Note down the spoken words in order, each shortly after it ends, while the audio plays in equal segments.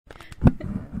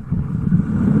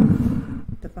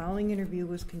following interview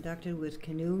was conducted with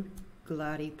Kanupriya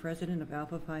Gulati, president of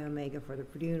Alpha Phi Omega for the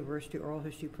Purdue University Oral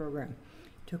History Program.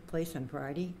 Took place on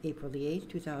Friday, April the 8th,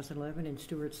 2011 in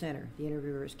Stewart Center. The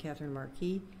interviewer is Katherine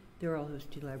Markee, the oral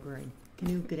history librarian.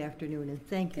 Kanu, good afternoon, and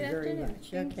thank you very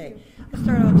much. Okay. Let's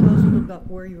start out. Tell us a little about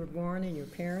where you were born and your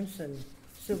parents and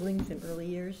siblings in early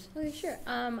years. Okay, sure.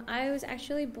 I was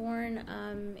actually born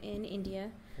in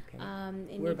India. Okay.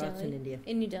 In Whereabouts New Delhi. in India?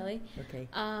 In New Delhi. Okay.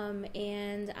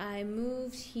 And I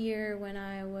moved here when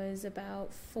I was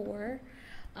about 4.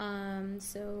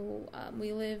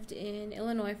 We lived in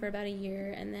Illinois for about a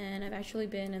year, and then I've actually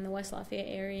been in the West Lafayette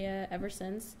area ever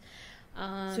since.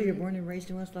 So you're born and raised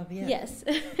in West Lafayette? Yes.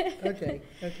 Okay.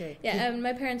 Yeah, and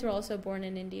my parents were also born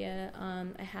in India.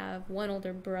 I have one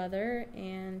older brother,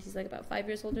 and he's like about 5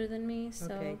 years older than me. So,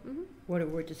 okay.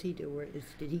 What does he do?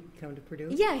 Did he come to Purdue?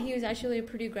 Yeah, he was actually a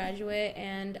Purdue graduate,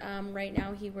 and right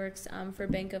now he works for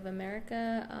Bank of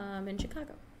America in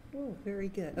Chicago. Oh, very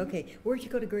good. Okay, where'd you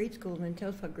go to grade school? And then tell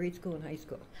us about grade school and high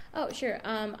school. Oh, sure.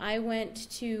 I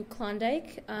went to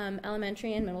Klondike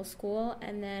Elementary and Middle School,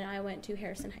 and then I went to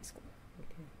Harrison High School.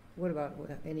 Okay. What about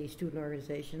any student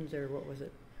organizations, or what was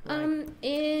it like?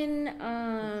 In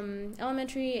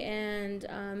elementary and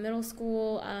middle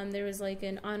school, there was like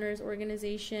an honors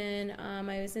organization.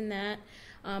 I was in that.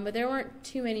 But there weren't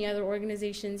too many other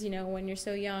organizations, when you're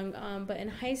so young. But in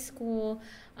high school,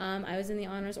 I was in the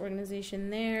honors organization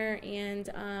there, and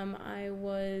I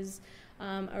was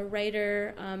a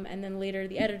writer, and then later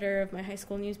the editor of my high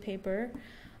school newspaper.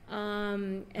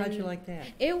 How'd you like that?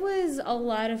 It was a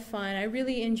lot of fun. I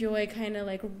really enjoy kind of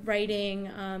like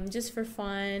writing just for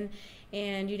fun,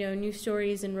 and new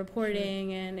stories and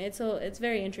reporting, and it's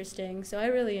very interesting. So I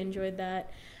really enjoyed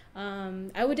that.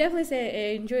 I would definitely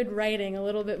say I enjoyed writing a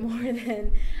little bit more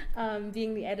than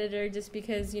being the editor, just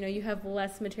because you have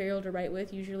less material to write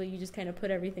with. Usually you just kind of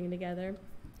put everything together,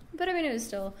 but I mean it was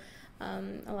still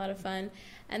a lot of fun.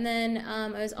 And then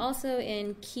I was also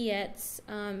in Kietz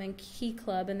and Key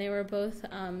Club, and they were both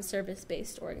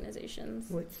service-based organizations.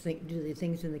 Do they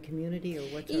things in the community, or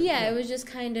what's? Yeah, it was just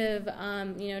kind of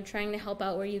trying to help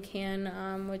out where you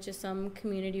can, with just some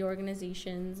community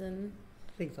organizations and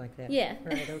things like that. Yeah.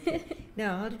 Right, okay.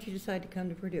 Now, how did you decide to come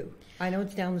to Purdue? I know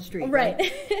it's down the street.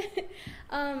 Right.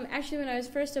 Actually, when I was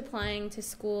first applying to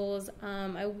schools,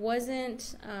 I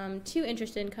wasn't too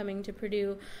interested in coming to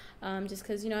Purdue, just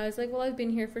because, I was like, well, I've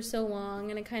been here for so long,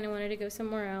 and I kind of wanted to go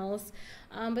somewhere else.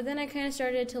 But then I kind of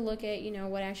started to look at,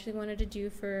 what I actually wanted to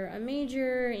do for a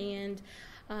major, and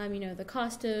the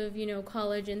cost of,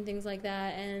 college and things like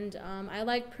that. And I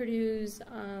like Purdue's,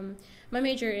 my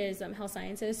major is health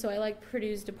sciences, so I like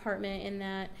Purdue's department in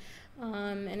that.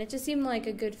 And it just seemed like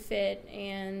a good fit.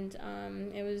 And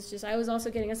it was just, I was also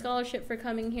getting a scholarship for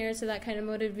coming here, so that kind of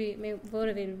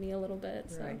motivated me a little bit.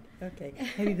 So. Right, okay.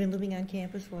 Have you been living on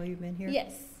campus while you've been here?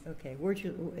 Yes. Okay.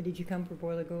 Did you come for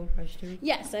Boiler Gold Rush too?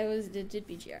 Yes, I did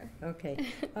BGR. Okay.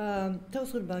 Tell us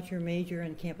a little about your major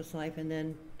and campus life, and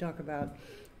then talk about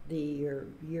your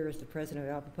year as the president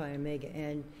of Alpha Phi Omega.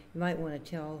 And you might want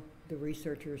to tell the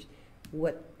researchers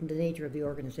what the nature of the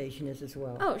organization is as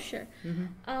well. Oh, sure.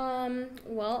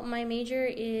 Well, my major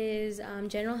is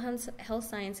general health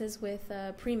sciences with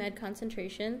pre-med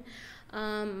concentration.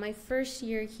 My first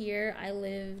year here, I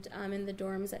lived in the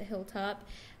dorms at Hilltop,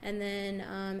 and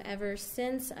then ever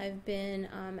since, I've been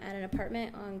at an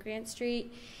apartment on Grant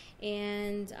Street.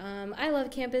 And I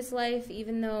love campus life,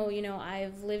 even though,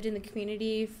 I've lived in the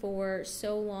community for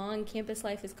so long. Campus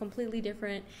life is completely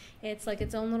different. It's like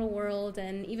its own little world.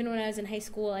 And even when I was in high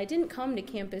school, I didn't come to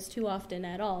campus too often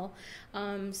at all.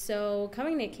 So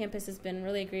coming to campus has been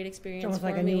really a great experience for me. It's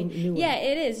almost like me. a new Yeah,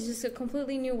 it is. It's just a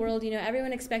completely new world.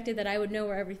 Everyone expected that I would know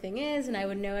where everything is, and I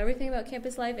would know everything about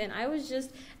campus life. And I was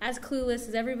just as clueless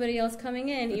as everybody else coming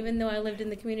in, even though I lived in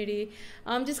the community,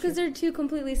 just because they're two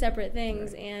completely separate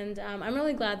things. Right. And I'm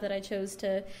really glad that I chose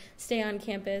to stay on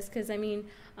campus, because,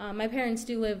 my parents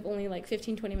do live only like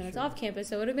 15, 20 minutes off campus,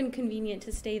 so it would have been convenient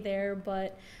to stay there,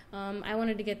 but I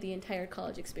wanted to get the entire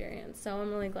college experience, so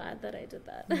I'm really glad that I did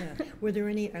that. Yeah. Are there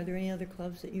any other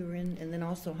clubs that you were in? And then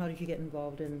also, how did you get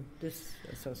involved in this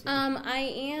association? I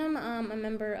am a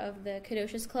member of the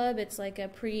Caduceus Club. It's like a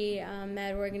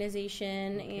pre-med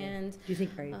organization. Okay. And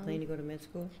are you planning to go to med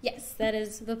school? Yes, that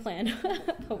is the plan,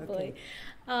 hopefully.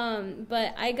 Okay.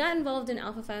 But I got involved in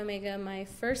Alpha Phi Omega my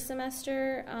first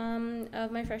semester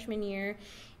of my freshman year,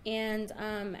 And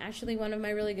actually one of my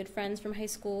really good friends from high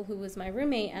school, who was my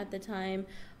roommate at the time,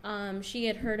 she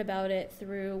had heard about it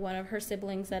through one of her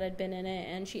siblings that had been in it,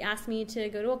 and she asked me to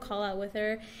go to a call out with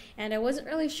her, and I wasn't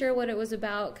really sure what it was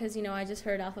about because, you know, I just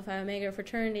heard Alpha Phi Omega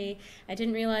fraternity. I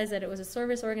didn't realize that it was a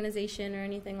service organization or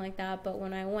anything like that, but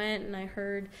when I went and I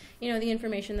heard, you know, the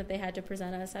information that they had to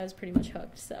present us, I was pretty much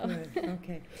hooked. So. Right.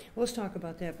 Okay. Well, let's talk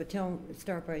about that, but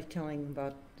start by telling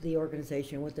about the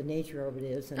organization, what the nature of it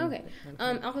is. And okay.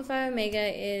 Alpha Phi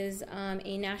Omega is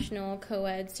a national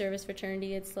co-ed service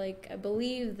fraternity. It's like, I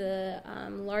believe, the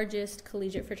largest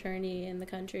collegiate fraternity in the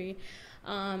country.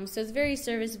 So it's very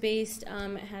service-based.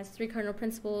 It has 3 cardinal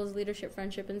principles: leadership,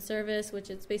 friendship, and service,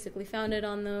 which it's basically founded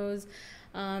on those.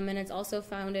 And it's also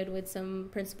founded with some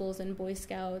principles in Boy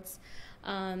Scouts.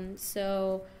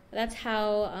 So that's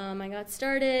how I got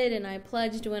started, and I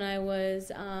pledged when I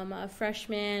was a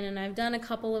freshman, and I've done a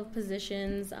couple of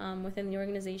positions within the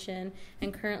organization,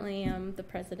 and currently I'm the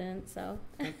president. So.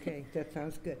 Okay, that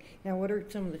sounds good. Now, what are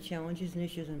some of the challenges and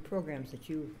issues and programs that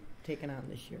you've taken on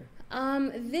this year?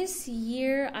 This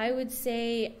year, I would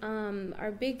say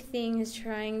our big thing is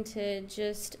trying to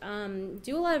just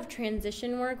do a lot of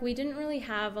transition work. We didn't really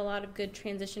have a lot of good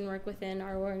transition work within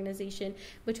our organization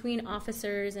between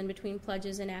officers and between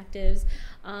pledges and actives.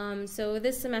 So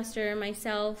this semester,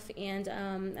 myself and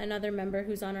another member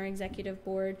who's on our executive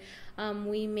board,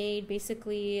 we made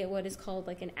basically what is called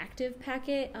like an active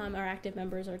packet. Our active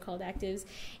members are called actives,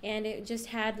 and it just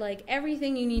had like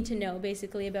everything you need to know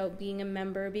basically about being a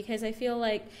member, because I feel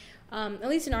like at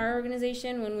least in our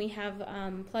organization, when we have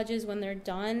pledges, when they're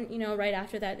done, you know, right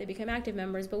after that they become active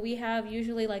members, but we have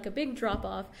usually like a big drop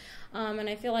off, and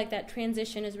I feel like that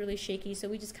transition is really shaky, so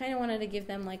we just kind of wanted to give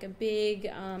them like a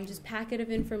big just packet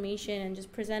of information and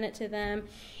just present it to them.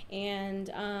 And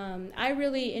I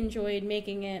really enjoyed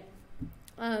making it.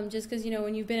 Just because, you know,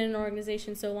 when you've been in an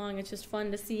organization so long, it's just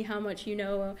fun to see how much you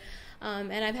know.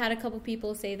 And I've had a couple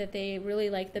people say that they really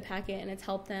like the packet and it's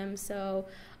helped them. So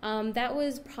that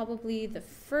was probably the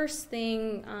first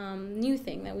thing, new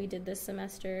thing that we did this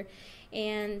semester.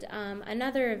 And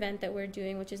another event that we're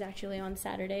doing, which is actually on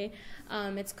Saturday,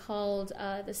 it's called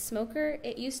The Smoker.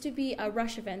 It used to be a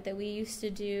rush event that we used to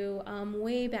do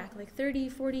way back, like 30,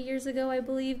 40 years ago, I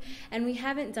believe, and we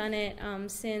haven't done it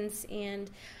since. And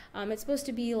it's supposed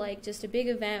to be like just a big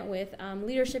event with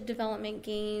leadership development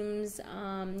games,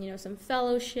 you know, some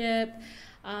fellowship,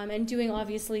 and doing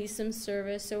obviously some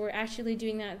service. So we're actually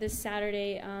doing that this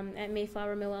Saturday at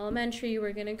Mayflower Mill Elementary.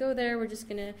 We're going to go there. We're just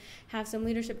going to have some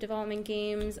leadership development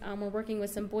games. We're working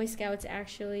with some Boy Scouts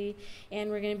actually, and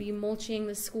we're going to be mulching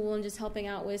the school and just helping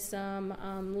out with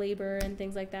some labor and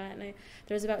things like that. And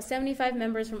there's about 75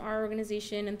 members from our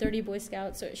organization and 30 Boy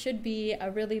Scouts, so it should be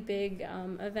a really big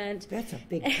event. That's a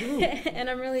big group. And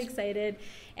I'm really excited.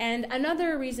 And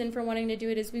another reason for wanting to do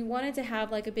it is we wanted to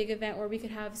have like a big event where we could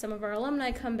have some of our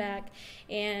alumni come back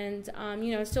and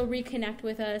you know, still reconnect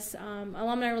with us.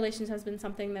 Alumni relations has been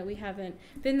something that we haven't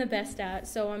been the best at,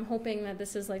 so I'm hoping that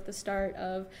this is like the start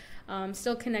of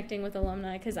still connecting with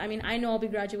alumni, because I mean, I know I'll be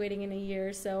graduating in a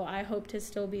year, so I hope to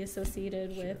still be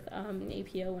associated with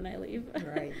APO when I leave.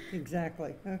 Right,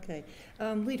 exactly. Okay.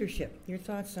 Leadership, your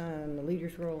thoughts on the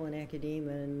leader's role in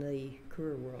academia and the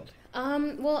career world?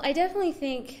 Well, I definitely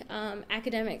think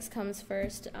academics comes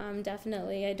first.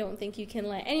 Definitely. I don't think you can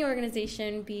let any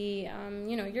organization be,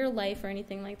 you know, your life or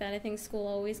anything like that. I think school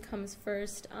always comes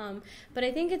first. But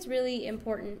I think it's really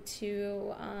important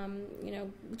to, you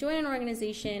know, join an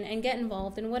organization and get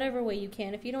involved in whatever way you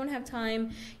can. If you don't have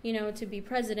time, you know, to be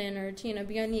president or to, you know,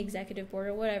 be on the executive board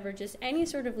or whatever, just any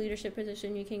sort of leadership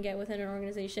position you can get within an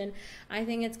organization, I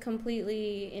think it's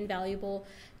completely invaluable,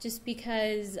 just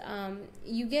because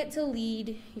you get to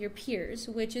lead your peers,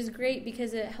 which is great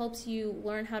because it helps you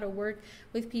learn how to work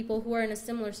with people who are in a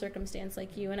similar circumstance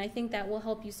like you. And I think that will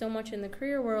help you so much in the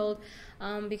career world,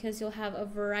 because you'll have a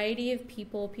variety of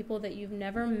people that you've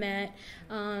never met,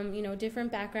 you know,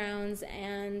 different backgrounds.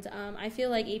 And I feel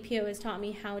like APO has taught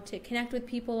me how to connect with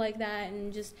people like that,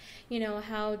 and just, you know,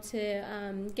 how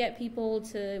to get people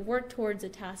to work towards a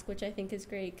task, which I think is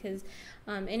great, because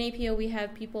in APO we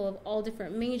have people of all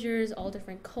different majors, all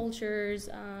different cultures.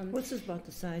 What's this about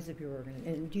the size of your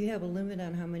organization? And do you have a limit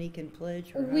on how many can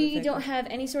pledge? Or we don't have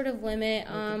any sort of limit.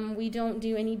 Okay. We don't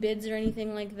do any bids or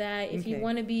anything like that. If you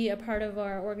want to be a part of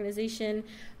our organization,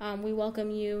 we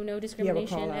welcome you. No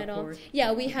discrimination at all.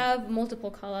 Yeah, we have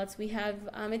multiple call-outs. We have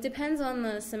It depends on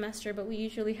the semester, but we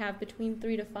usually have between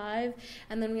 3 to 5,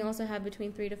 and then we also have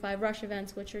between 3 to 5 rush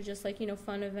events, which are just like,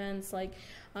 fun events like,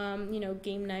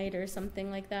 game night or something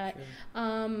like that.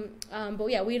 Sure. But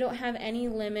yeah, we don't have any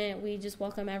limit. We just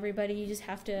welcome everybody. You just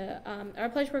have to, our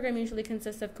pledge program usually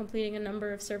consists of completing a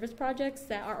number of service projects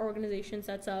that our organization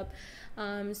sets up.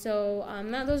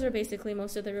 Those are basically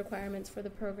most of the requirements for the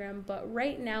program. But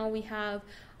right now we have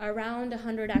around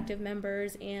 100 active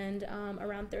members and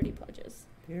around 30 pledges.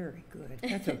 Very good.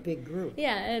 That's a big group.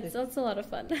 Yeah, it's a lot of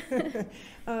fun.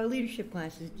 Leadership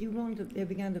classes. Do you belong to? Have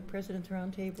you gone to President's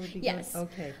Roundtable? Yes.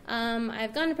 Okay.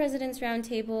 I've gone to President's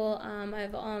Roundtable.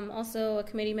 I've also a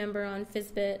committee member on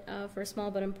FSBIT for small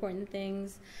but important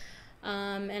things.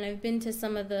 And I've been to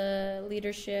some of the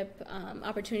leadership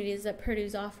opportunities that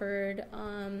Purdue's offered.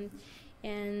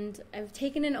 And I've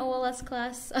taken an OLS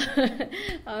class.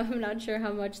 I'm not sure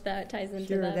how much that ties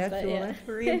into that. That's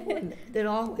very important. It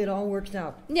all works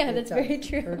out. Yeah, that's very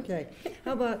true. Okay.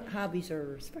 How about hobbies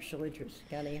or special interests?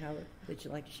 Got any that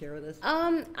you'd like to share with us?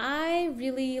 I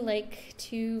really like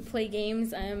to play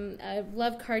games. I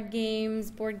love card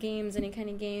games, board games, any kind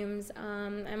of games.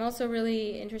 I'm also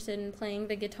really interested in playing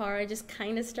the guitar. I just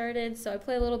kind of started, so I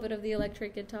play a little bit of the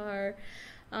electric guitar.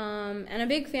 And I'm a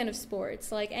big fan of sports,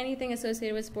 like anything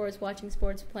associated with sports, watching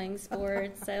sports, playing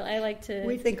sports. I like to.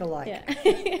 We think alike.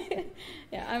 Yeah,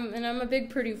 yeah. I'm a big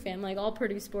Purdue fan. Like all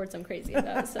Purdue sports, I'm crazy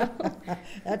about. So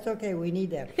that's okay. We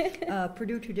need that.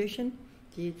 Purdue tradition.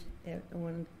 Do you have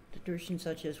one tradition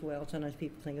such as sometimes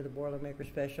people think of the Boilermaker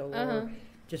Special or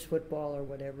just football or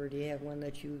whatever. Do you have one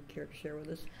that you care to share with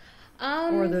us?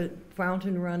 Or the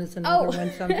fountain run is another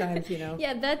one sometimes,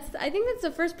 Yeah, I think that's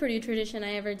the first Purdue tradition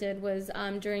I ever did was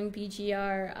during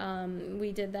BGR.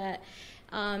 We did that.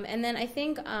 And then I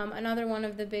think another one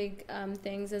of the big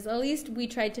things is at least we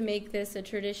tried to make this a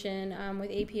tradition with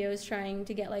APOs trying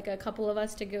to get like a couple of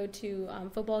us to go to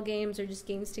football games or just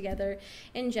games together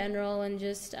in general and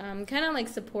just kind of like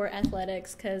support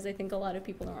athletics because I think a lot of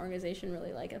people in our organization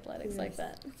really like athletics like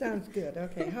that. Sounds good.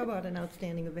 Okay. How about an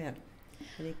outstanding event?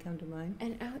 Any come to mind?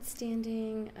 An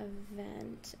outstanding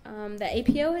event that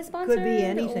APO has sponsored? Could be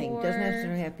anything. Doesn't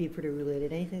necessarily have to be Purdue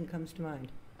related. Anything that comes to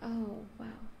mind. Oh, wow.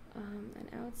 An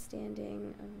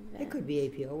outstanding event. It could be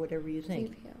APO, whatever you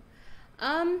think.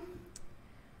 APO.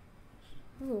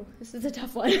 Ooh, this is a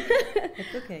tough one.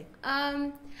 That's okay.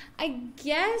 I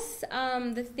guess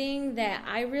the thing that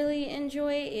I really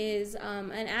enjoy is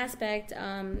an aspect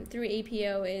through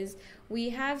APO is we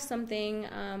have something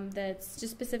that's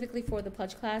just specifically for the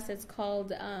pledge class. It's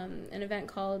called an event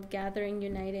called Gathering,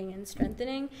 Uniting, and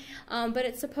Strengthening. But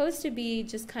it's supposed to be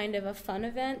just kind of a fun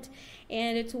event.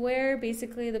 And it's where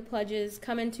basically the pledges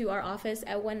come into our office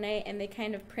at one night and they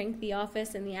kind of prank the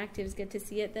office and the actives get to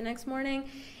see it the next morning.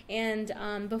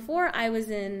 And before I was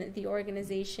in the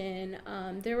organization,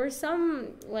 there were some,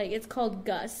 like, it's called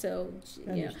GUS, so,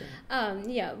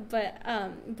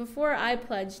 before I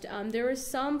pledged, there were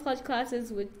some pledge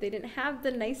classes which they didn't have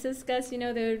the nicest GUS,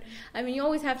 you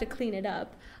always have to clean it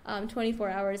up 24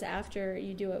 hours after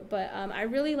you do it, but I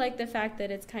really like the fact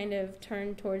that it's kind of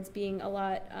turned towards being a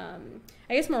lot,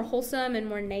 more wholesome and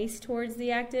more nice towards the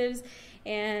actives.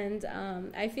 And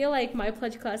I feel like my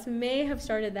pledge class may have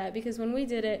started that because when we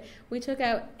did it, we took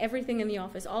out everything in the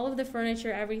office, all of the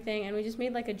furniture, everything, and we just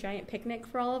made like a giant picnic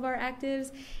for all of our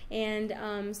actives.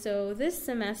 And so this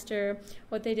semester,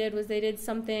 what they did was they did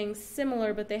something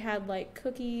similar, but they had like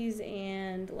cookies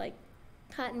and like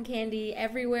cotton candy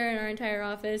everywhere in our entire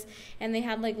office, and they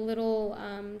had like little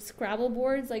Scrabble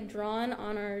boards like drawn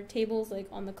on our tables, like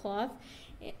on the cloth.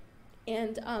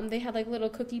 And they had like little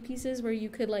cookie pieces where you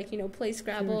could play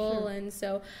Scrabble. Sure. And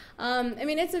so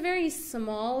it's a very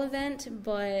small event,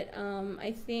 but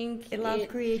I think it allows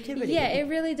creativity. Yeah, it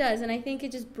really does, and I think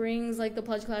it just brings like the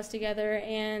pledge class together.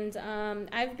 And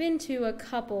I've been to a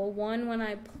couple. One when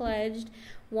I pledged,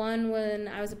 one when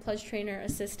I was a pledge trainer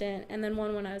assistant, and then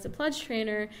one when I was a pledge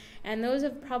trainer. And those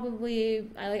have probably,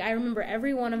 I remember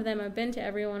every one of them. I've been to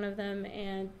every one of them,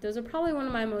 and those are probably one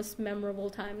of my most memorable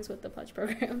times with the pledge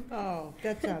program. Oh,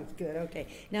 that sounds good. Okay.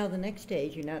 Now the next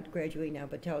stage, you're not graduating now,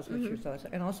 but tell us what your thoughts are,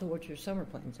 and also what your summer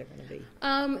plans are going to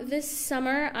be. This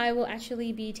summer, I will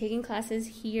actually be taking classes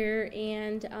here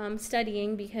and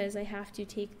studying because I have to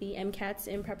take the MCATs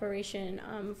in preparation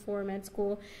for med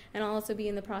school, and I'll also be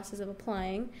in the process of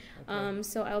applying. Okay.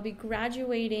 So I'll be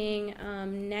graduating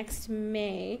next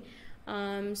May.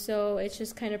 So it's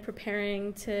just kind of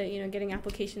preparing to, getting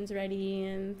applications ready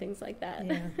and things like that.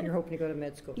 Yeah, you're hoping to go to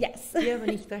med school. Yes. Do you have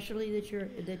any specialty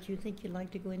that you think you'd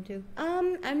like to go into?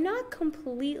 I'm not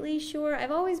completely sure.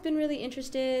 I've always been really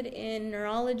interested in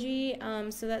neurology,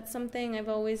 so that's something I've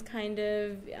always kind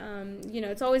of,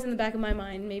 it's always in the back of my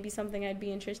mind, maybe something I'd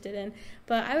be interested in.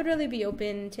 But I would really be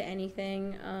open to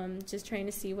anything, just trying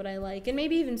to see what I like, and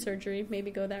maybe even surgery,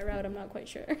 maybe go that route. I'm not quite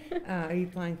sure. Are you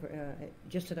applying for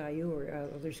just at IU or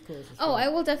other schools as Oh, well? I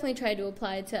will definitely try to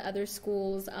apply to other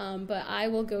schools, but I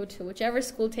will go to whichever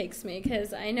school takes me,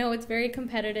 because I know it's very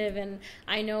competitive, and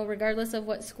I know regardless of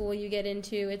what school you get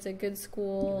into, it's a good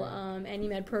school. Any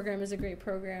med program is a great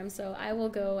program, so I will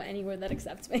go anywhere that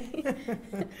accepts me.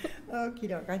 Okie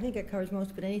doke. I think it covers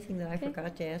most, but anything that I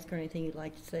forgot to ask or anything you'd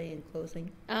like to say in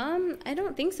closing? I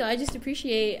don't think so. I just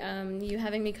appreciate you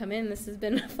having me come in. This has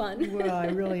been fun. Well, I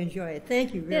really enjoy it.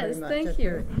 Thank you very much. Yes, thank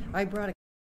you. I brought a